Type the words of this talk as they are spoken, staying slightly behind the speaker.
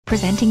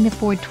Presenting the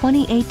Ford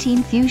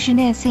 2018 Fusion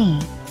SE.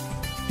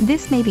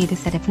 This may be the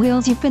set of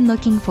wheels you've been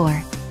looking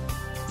for.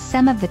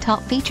 Some of the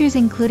top features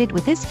included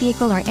with this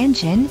vehicle are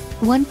engine,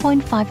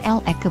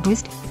 1.5L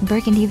EcoBoost,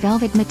 burgundy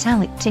velvet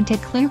metallic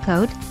tinted clear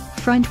coat,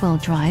 front-wheel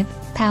drive,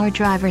 power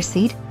driver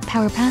seat,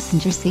 power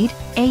passenger seat,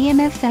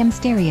 AM/FM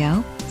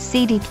stereo,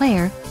 CD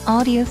player,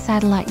 audio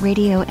satellite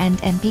radio and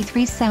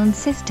MP3 sound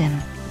system.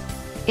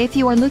 If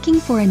you are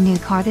looking for a new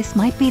car, this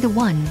might be the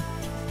one.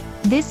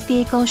 This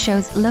vehicle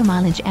shows low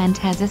mileage and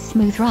has a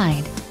smooth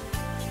ride.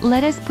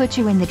 Let us put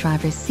you in the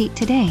driver's seat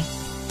today.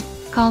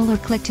 Call or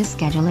click to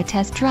schedule a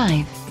test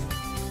drive.